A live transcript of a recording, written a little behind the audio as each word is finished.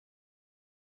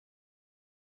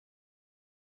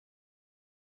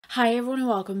Hi everyone and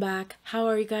welcome back. How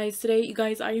are you guys today? You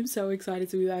guys, I am so excited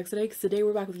to be back today because today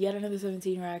we're back with yet another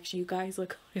 17 reaction. You guys,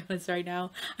 look, I'll be honest right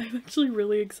now, I'm actually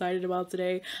really excited about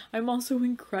today. I'm also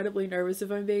incredibly nervous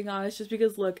if I'm being honest, just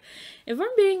because look, if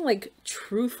I'm being like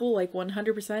truthful, like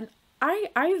 100%,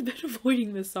 I've been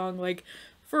avoiding this song like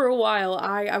for a while.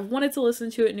 I've wanted to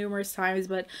listen to it numerous times,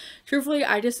 but truthfully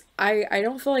I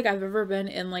don't feel like I've ever been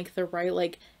in like the right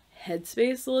like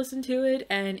headspace to listen to it,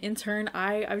 and in turn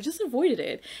I've just avoided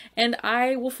it, and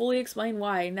I will fully explain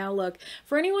why. Now look,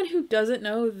 for anyone who doesn't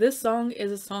know, this song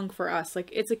is a song for us.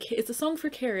 Like it's a song for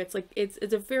Carrots. Like it's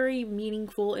a very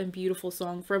meaningful and beautiful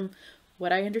song from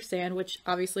what I understand, which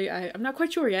obviously I'm not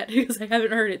quite sure yet because I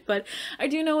haven't heard it, but I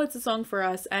do know it's a song for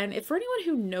us. And if for anyone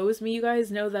who knows me, you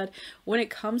guys know that when it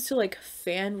comes to like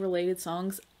fan related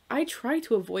songs, I try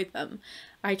to avoid them.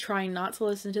 I try not to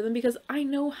listen to them because I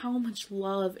know how much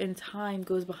love and time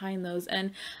goes behind those,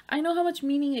 and I know how much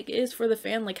meaning it is for the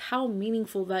fan, like how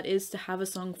meaningful that is to have a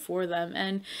song for them.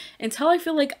 And until I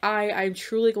feel like I'm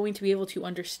truly going to be able to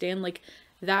understand like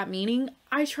that meaning,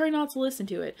 I try not to listen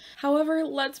to it. However,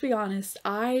 let's be honest,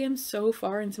 I am so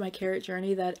far into my Carrot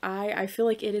journey that I feel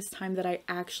like it is time that I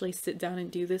actually sit down and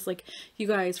do this. Like, you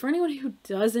guys, for anyone who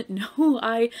doesn't know,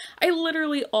 I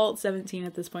literally alt 17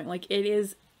 at this point. Like, it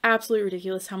is absolutely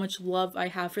ridiculous how much love I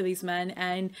have for these men,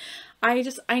 and I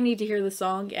need to hear the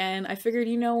song, and I figured,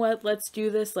 you know what, let's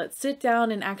do this. Let's sit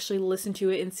down and actually listen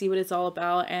to it and see what it's all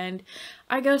about, and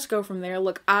I just go from there.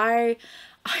 Look, I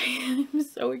am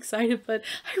so excited, but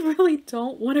I really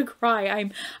don't want to cry.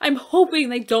 I'm hoping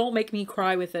they don't make me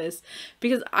cry with this,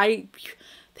 because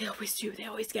they always do. They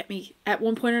always get me. At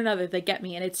one point or another, they get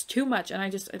me, and it's too much, and I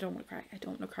don't want to cry. I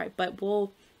don't want to cry, but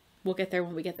we'll get there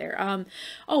when we get there.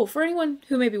 Oh, for anyone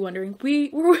who may be wondering,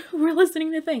 we're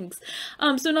listening to things.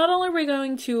 So not only are we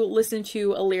going to listen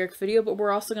to a lyric video, but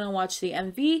we're also going to watch the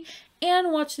MV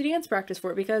and watch the dance practice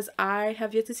for it, because I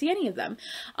have yet to see any of them.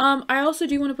 I also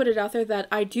do want to put it out there that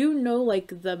I do know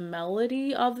like the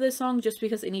melody of this song just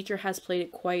because Anitra has played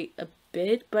it quite a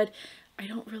bit, but I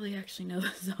don't really actually know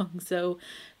the song, so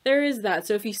there is that.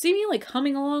 So if you see me like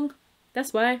humming along,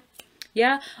 that's why.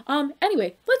 Yeah,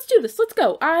 anyway, let's do this. Let's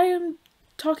go. I am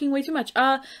talking way too much.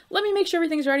 Let me make sure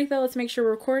everything's ready though. Let's make sure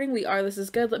we're recording. We are. This is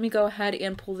good. Let me go ahead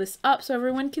and pull this up so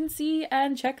everyone can see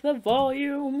and check the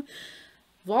volume.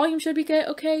 Volume should be good.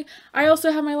 Okay. I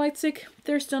also have my light stick.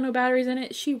 There's still no batteries in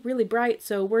it. She's really bright,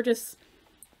 so we're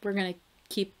gonna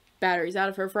keep batteries out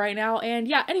of her for right now. And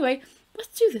yeah, anyway,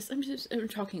 let's do this. I'm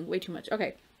talking way too much.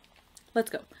 Okay. Let's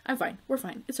go. I'm fine. We're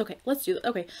fine. It's okay. Let's do it.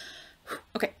 Okay.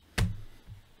 Okay.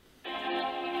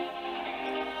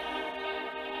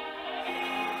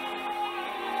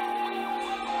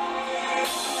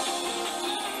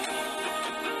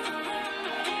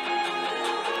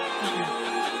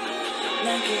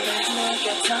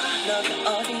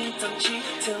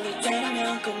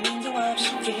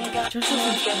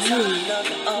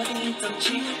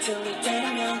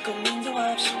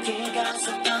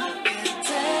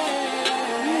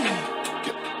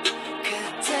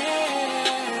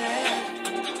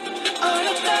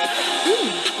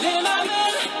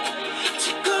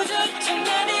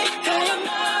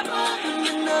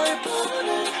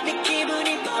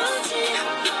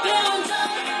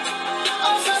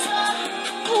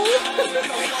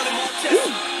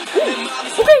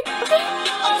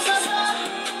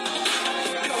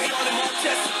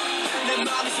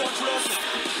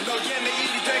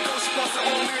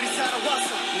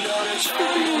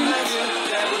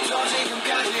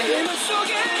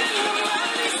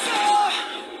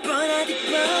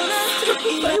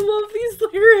 I love these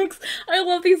lyrics. I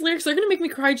love these lyrics. They're gonna make me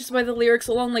cry just by the lyrics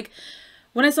alone. Like,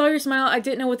 when I saw your smile, I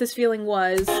didn't know what this feeling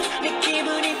was, because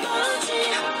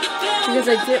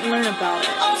I didn't learn about it.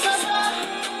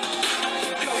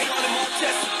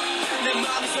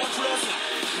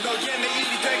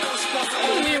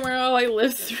 Where all I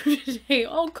lived through today.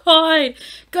 Oh God,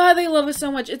 God, they love us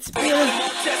so much. It's very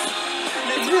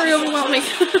overwhelming.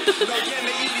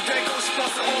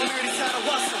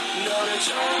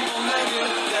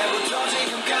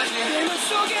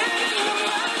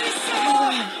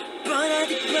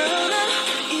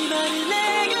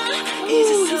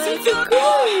 Ooh, this is so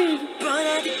good.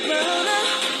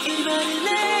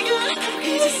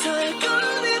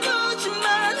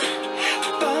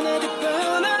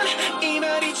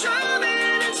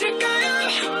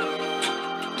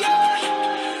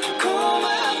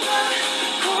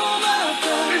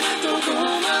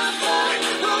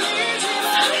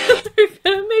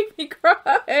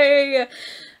 Cry.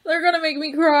 They're gonna make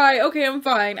me cry. Okay, I'm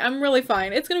fine. I'm really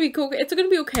fine. It's gonna be cool. It's gonna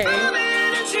be okay.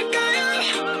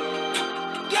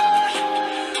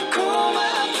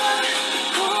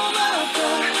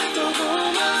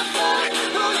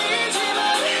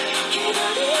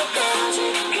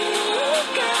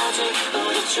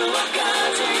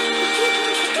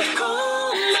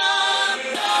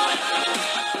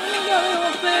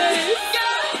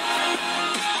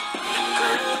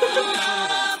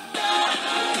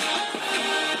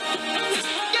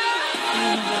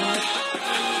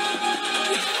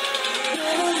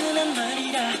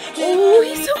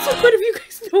 So what if you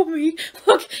guys know me?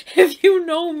 Look, if you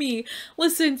know me,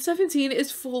 listen, 17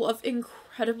 is full of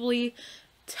incredibly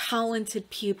talented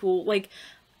people. Like,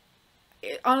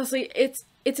 honestly, it's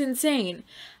insane.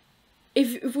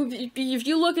 If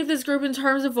you look at this group in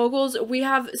terms of vocals, we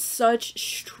have such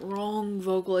strong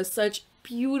vocalists, such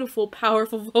beautiful,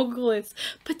 powerful vocalists.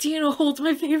 But Dino holds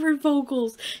my favorite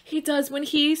vocals. He does. When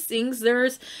he sings,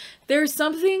 there's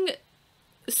something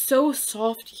so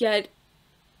soft yet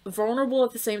vulnerable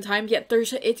at the same time. Yet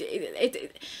there's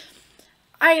it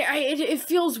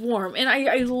feels warm, and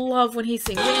I love when he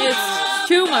sings. It's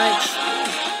too much.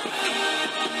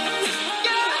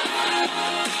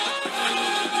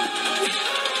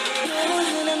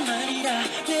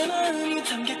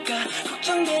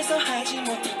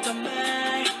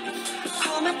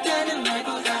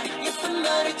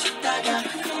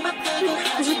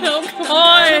 Oh, come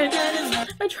on!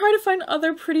 I try to find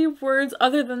other pretty words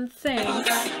other than thanks,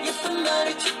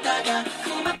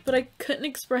 but I couldn't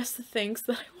express the thanks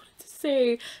that I wanted to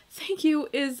say. Thanks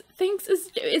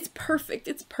is it's perfect.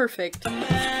 It's perfect.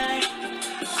 I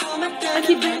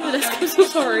keep doing this. I'm so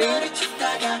sorry.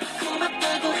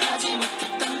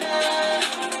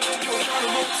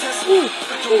 Ooh,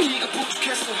 ooh.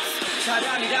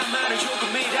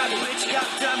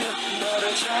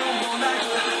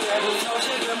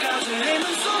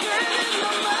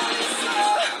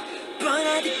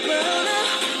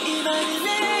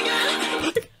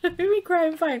 It made me cry.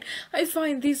 I'm fine. I'm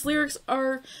fine. These lyrics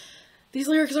are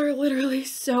literally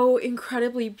so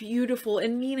incredibly beautiful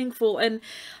and meaningful, and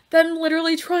them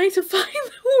literally trying to find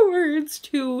the words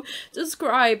to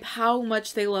describe how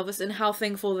much they love us and how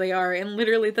thankful they are, and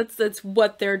literally that's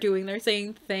what they're doing. They're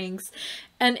saying thanks,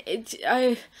 and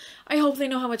I hope they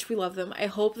know how much we love them. I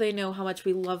hope they know how much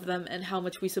we love them and how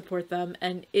much we support them,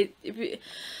 and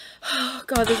oh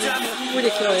god, this is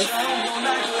ridiculous.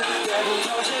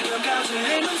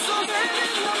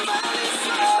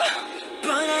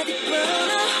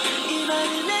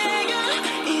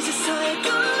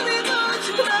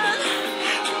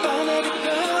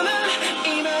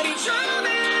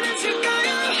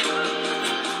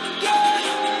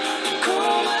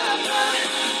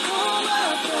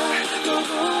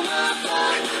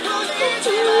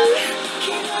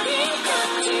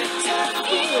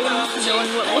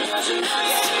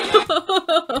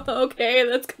 Okay,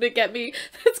 that's gonna get me.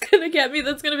 That's gonna get me.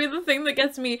 That's gonna be the thing that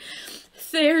gets me.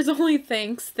 There's only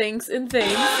thanks, and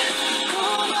things.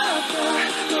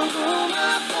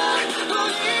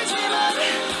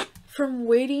 From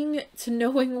waiting to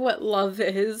knowing what love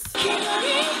is.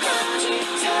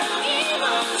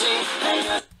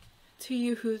 To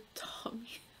you who taught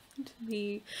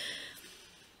me.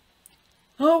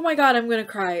 Oh my god, I'm gonna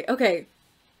cry. Okay,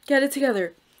 get it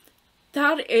together.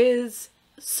 That is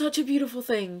such a beautiful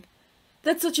thing.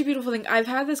 That's such a beautiful thing. I've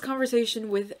had this conversation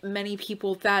with many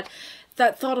people that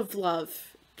thought of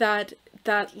love, that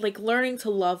like learning to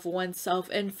love oneself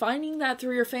and finding that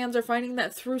through your fans or finding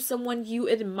that through someone you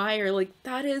admire, like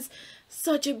that is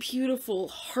such a beautiful,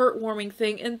 heartwarming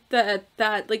thing. And that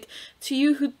like to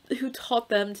you who taught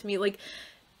them to me, like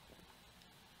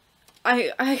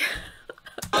I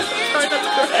try not to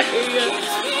cry.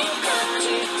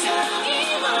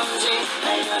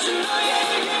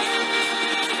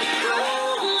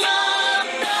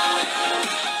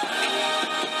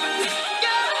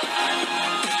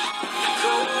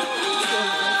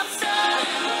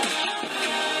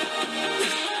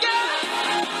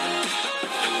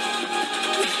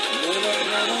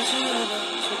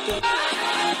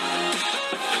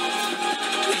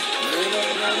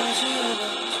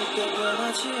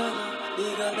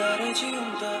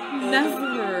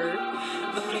 Never.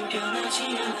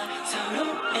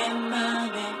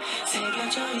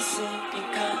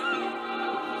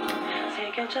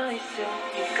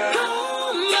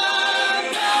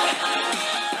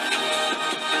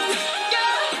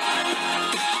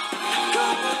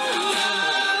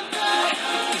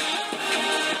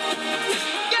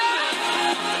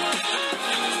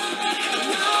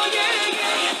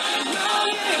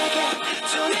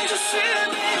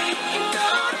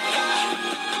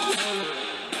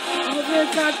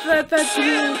 That's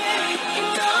you.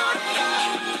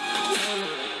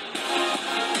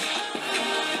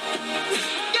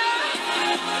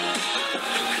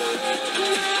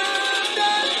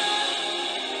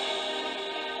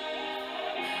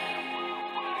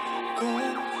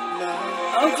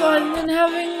 Oh god, and then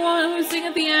having one who sing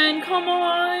at the end, come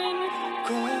on!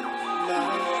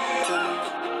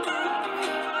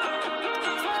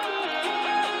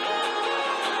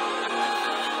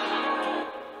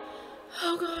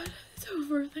 Oh god, it's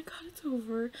over, thank god it's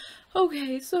over.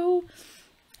 Okay, so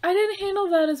I didn't handle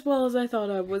that as well as I thought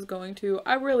I was going to.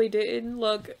 I really didn't.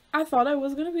 Look, I thought I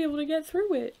was gonna be able to get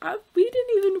through it. We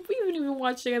haven't even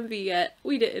watched the MV yet.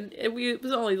 We didn't. It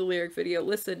was only the lyric video.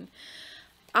 Listen,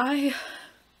 does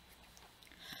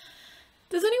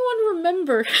anyone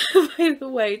remember, by the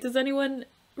way, does anyone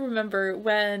remember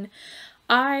when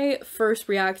I first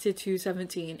reacted to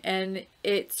 17 and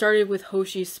it started with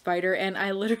Hoshi's spider, and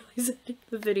I literally said in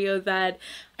the video that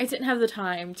I didn't have the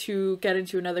time to get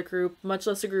into another group, much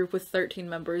less a group with 13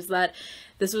 members, that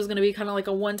this was going to be kind of like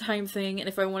a one-time thing, and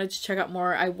if I wanted to check out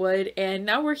more I would, and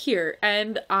now we're here,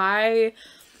 and I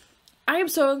am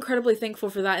so incredibly thankful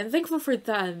for that, and thankful for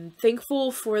them,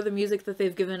 thankful for the music that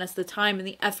they've given us, the time and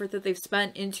the effort that they've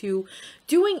spent into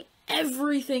doing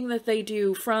everything that they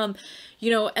do, from,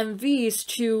 you know, MVs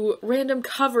to random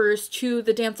covers to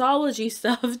the Danceology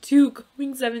stuff to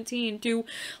Going 17 to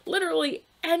literally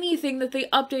anything that they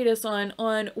update us on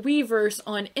Weverse,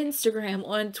 on Instagram,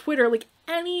 on Twitter. Like,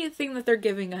 anything that they're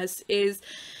giving us it's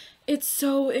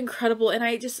so incredible, and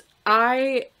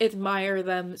I admire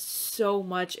them so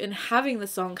much, and having the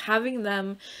song, having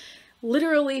them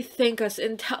literally thank us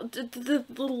and tell the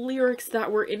lyrics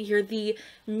that were in here, the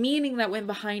meaning that went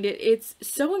behind it, it's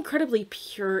so incredibly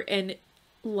pure and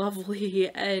lovely,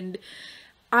 and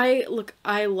I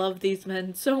love these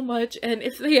men so much, and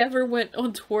if they ever went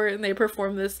on tour and they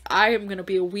perform this, I am gonna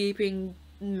be a weeping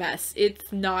mess.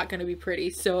 It's not gonna be pretty,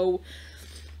 so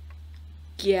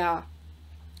yeah.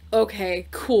 Okay,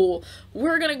 cool.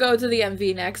 We're gonna go to the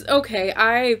MV next. Okay,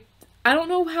 I don't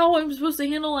know how I'm supposed to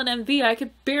handle an MV. I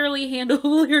could barely handle a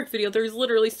lyric video. There's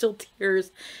literally still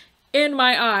tears in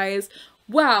my eyes.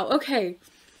 Wow, okay.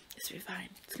 It's gonna be fine.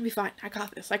 It's gonna be fine. I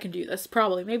got this. I can do this.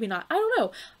 Probably. Maybe not. I don't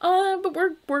know. But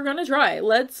we're gonna try.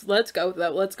 Let's go though.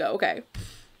 Let's go. Okay.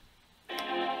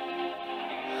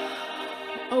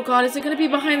 Oh god, is it gonna be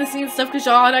behind the scenes stuff? Cause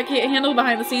y'all, I can't handle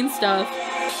behind the scenes stuff.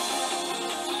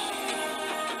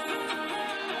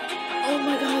 Oh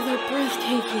my god, they're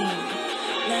breathtaking.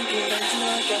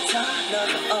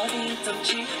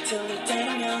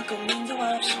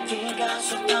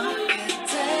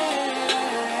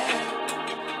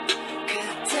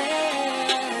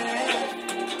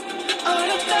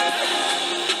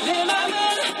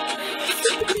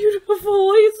 So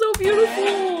beautiful, he's so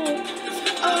beautiful.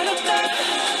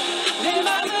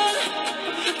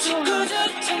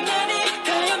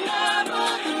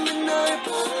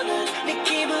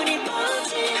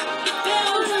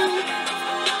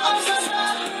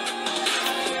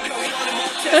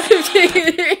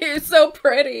 He's so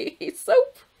pretty. He's so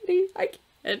pretty. I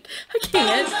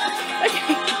can't. I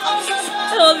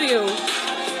love you.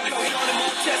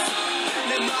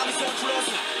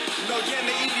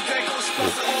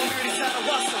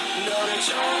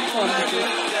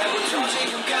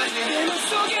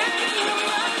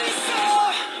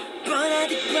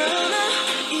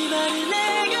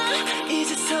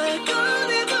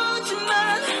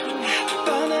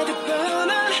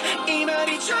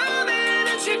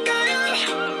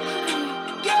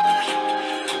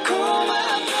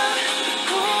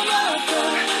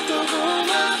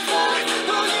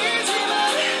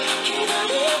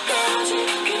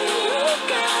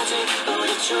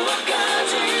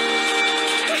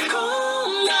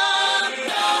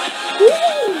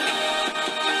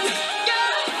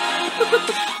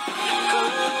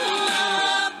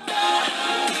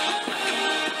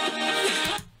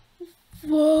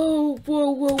 Whoa,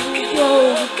 whoa, whoa, whoa,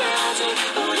 whoa.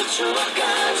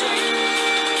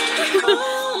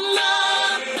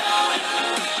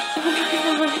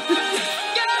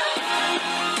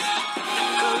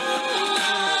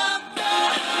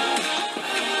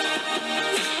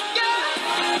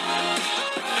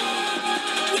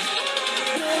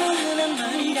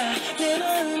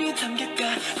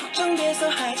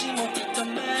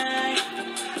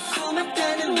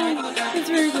 It's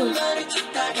very close.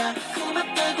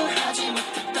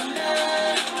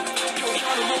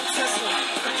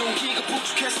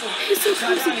 He's so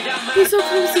cozy. He's so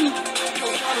cozy.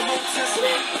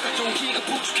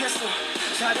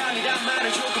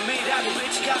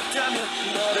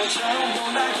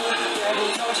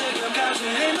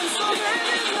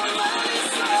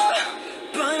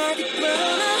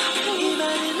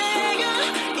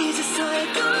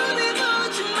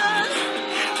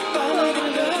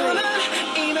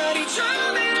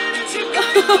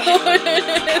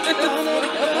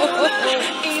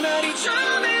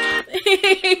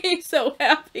 He's so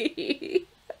happy.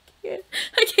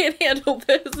 I can't handle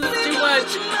this. This is too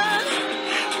much.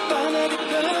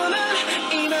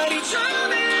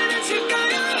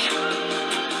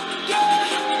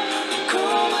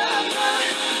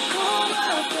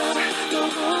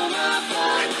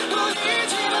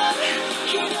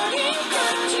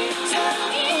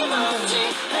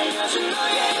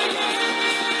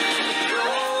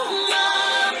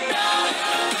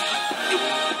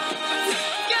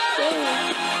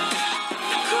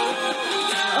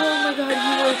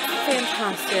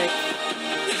 fantastic.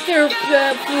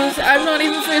 I'm not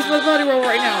even faced by the body roll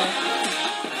right now.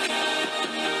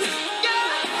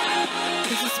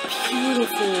 This is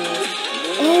beautiful.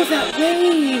 Oh, that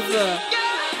wave!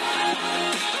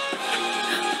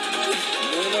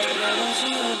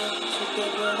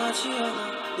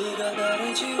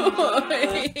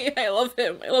 I love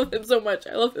him. I love him so much.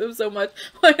 I love him so much.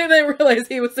 Why didn't I realize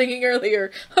he was singing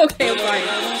earlier? Okay, I'm fine.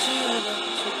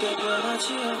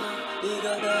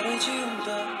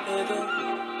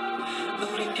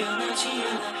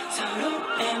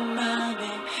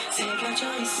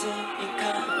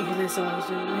 Oh, this song is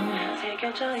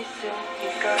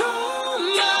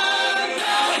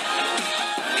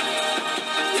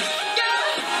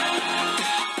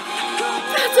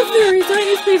That's a very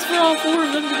tiny space for all four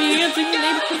of them to be dancing, and they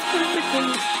dance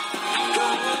perfectly.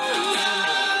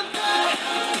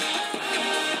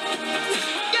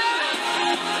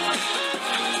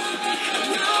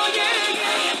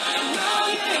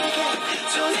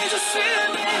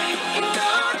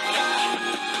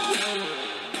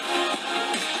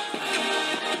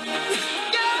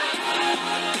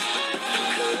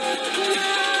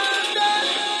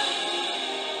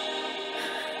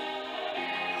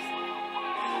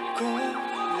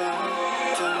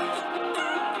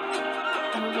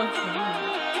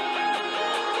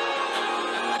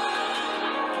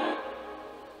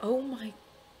 Oh my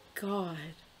god.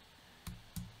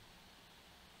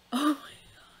 Oh my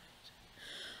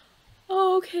god.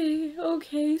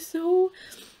 Okay, so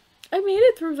I made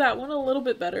it through that one a little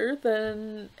bit better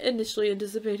than initially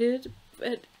anticipated,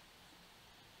 but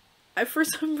for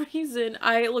some reason,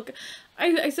 I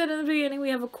said in the beginning we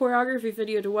have a choreography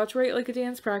video to watch, right? Like a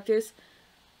dance practice.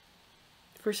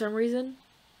 For some reason,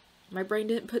 my brain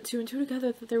didn't put two and two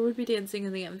together that there would be dancing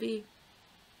in the MV.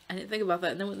 I didn't think about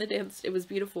that, and then when they danced, it was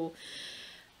beautiful.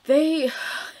 I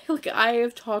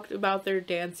have talked about their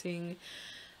dancing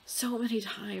so many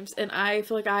times, and I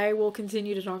feel like I will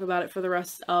continue to talk about it for the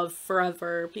rest of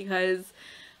forever, because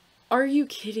are you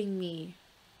kidding me?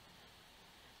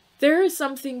 There is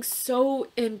something so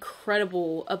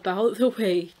incredible about the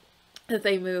way that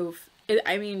they move.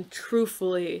 I mean,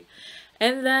 truthfully.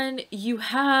 And then you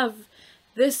have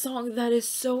this song that is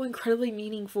so incredibly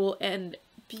meaningful and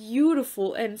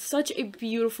beautiful, and such a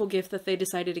beautiful gift that they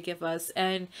decided to give us.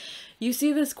 And you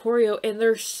see this choreo, and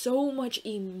there's so much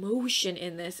emotion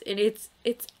in this, and it's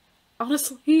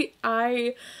honestly,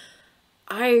 I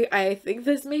think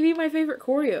this may be my favorite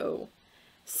choreo.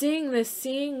 Seeing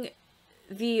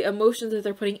the emotions that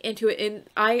they're putting into it, and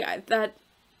I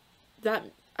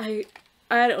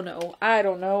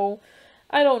don't know.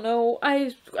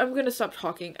 I'm gonna stop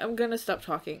talking.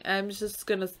 I'm just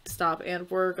gonna stop, and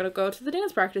we're gonna go to the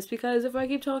dance practice, because if I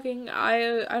keep talking,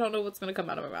 I don't know what's gonna come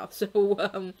out of my mouth. So,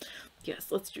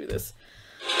 yes, let's do this.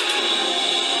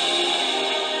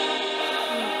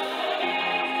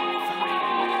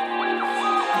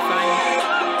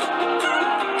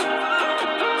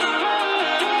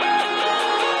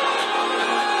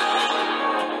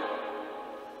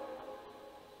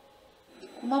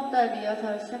 고맙다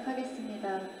리허설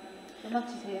시작하겠습니다. 음악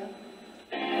주세요.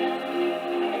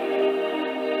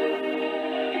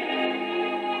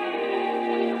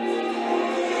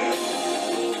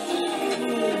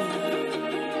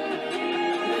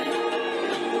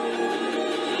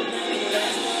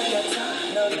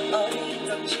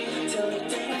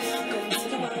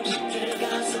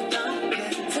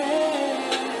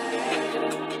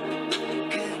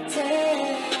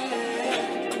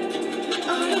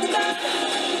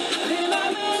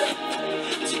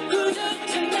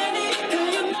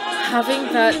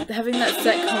 Having that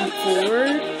set come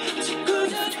forward,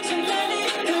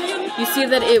 you see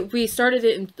that we started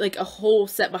it in like a whole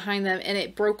set behind them, and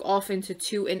it broke off into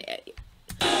two, and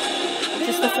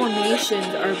just the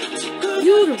formations are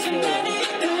beautiful.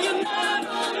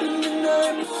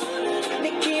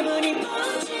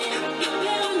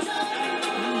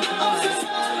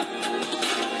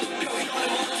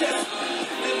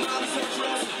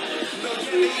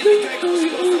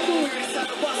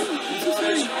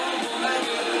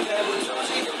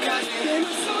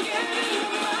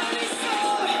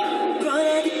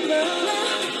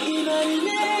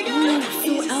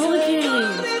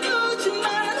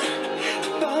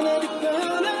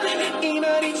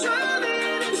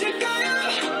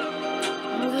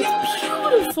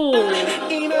 Beautiful.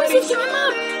 Where's it showing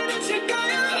up?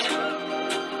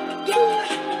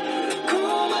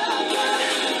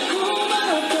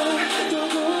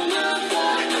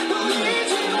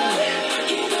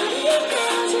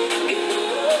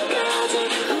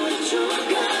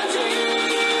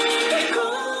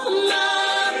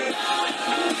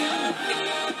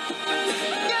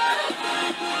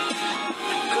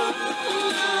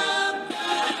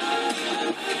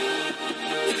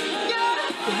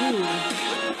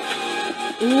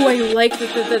 Ooh, I like the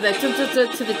to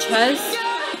the chest,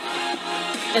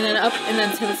 and then up, and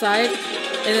then to the side,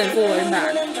 and then forward and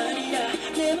back.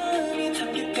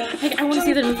 Like, I want to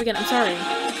see that move again. I'm sorry.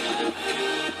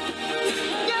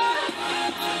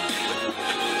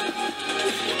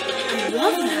 I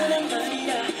love that.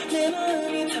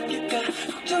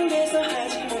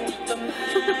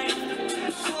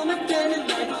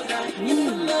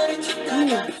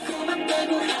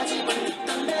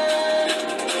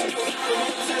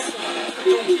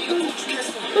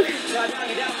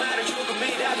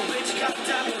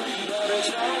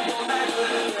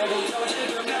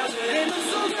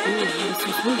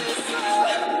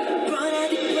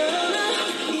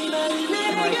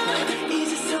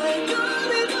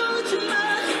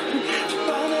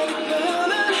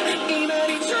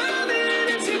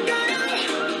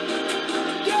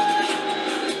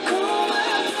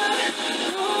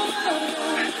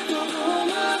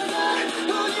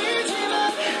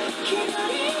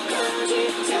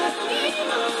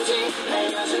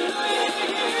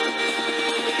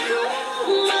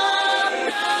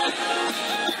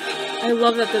 I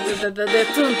love that the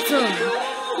tum tum.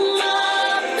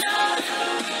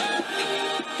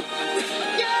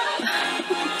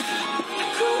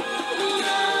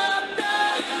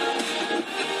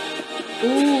 Ooh.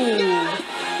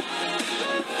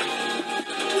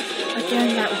 Again,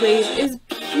 that wave is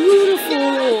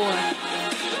beautiful.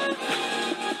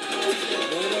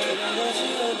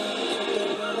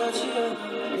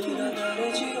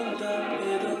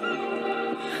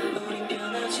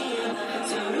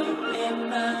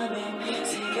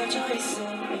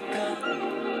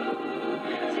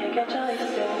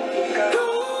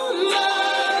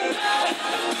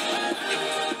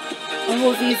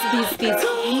 Oh, these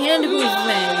hand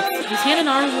movements, these hand and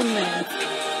arm movements.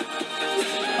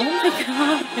 Oh my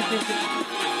god.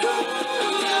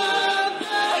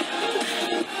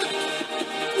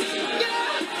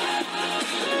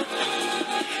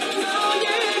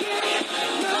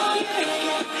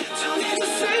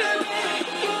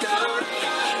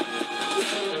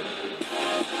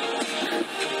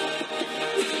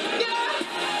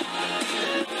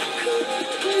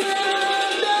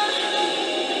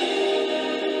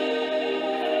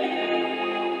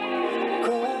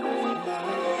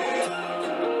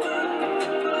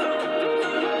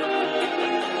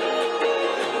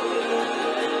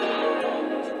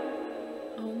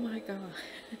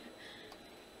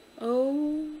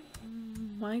 Oh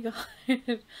my god.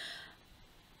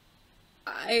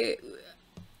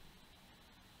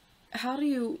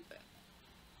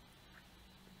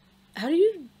 How do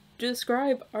you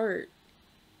describe art?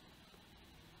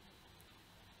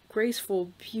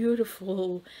 Graceful,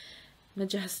 beautiful,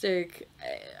 majestic,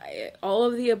 all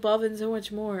of the above and so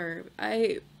much more.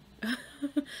 I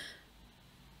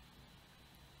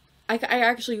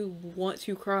actually want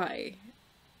to cry.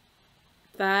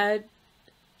 That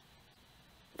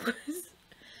was,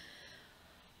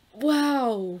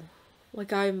 wow.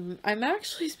 Like, I'm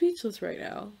actually speechless right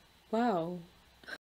now. Wow.